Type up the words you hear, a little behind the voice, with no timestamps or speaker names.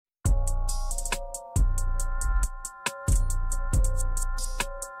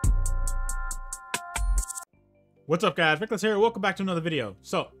What's up, guys? Reckless here. Welcome back to another video.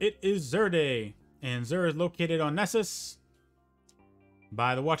 So it is Xur Day, and Xur is located on Nessus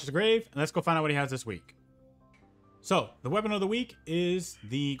by the Watcher's Grave, and let's go find out what he has this week. So the weapon of the week is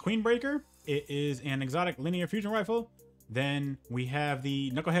the Queenbreaker. It is an exotic linear fusion rifle. Then we have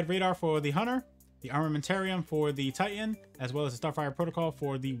the Knucklehead Radar for the Hunter, the Armamentarium for the Titan, as well as the Starfire Protocol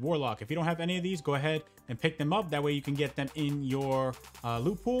for the Warlock. If you don't have any of these, go ahead and pick them up. That way you can get them in your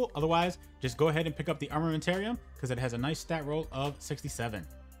loot pool. Otherwise, just go ahead and pick up the Armamentarium because it has a nice stat roll of 67.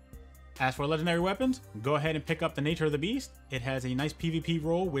 As for legendary weapons, go ahead and pick up the Nature of the Beast. It has a nice PvP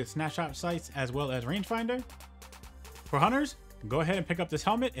roll with snapshot sights as well as rangefinder. For hunters, go ahead and pick up this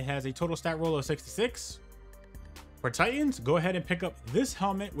helmet. It has a total stat roll of 66. For Titans, go ahead and pick up this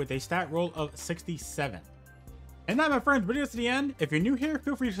helmet with a stat roll of 67. And that, my friends, brings us to the end. If you're new here,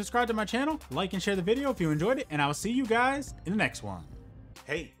 feel free to subscribe to my channel, like and share the video if you enjoyed it, and I'll see you guys in the next one.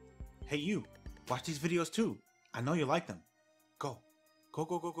 Hey you, watch these videos too. I know you like them. Go.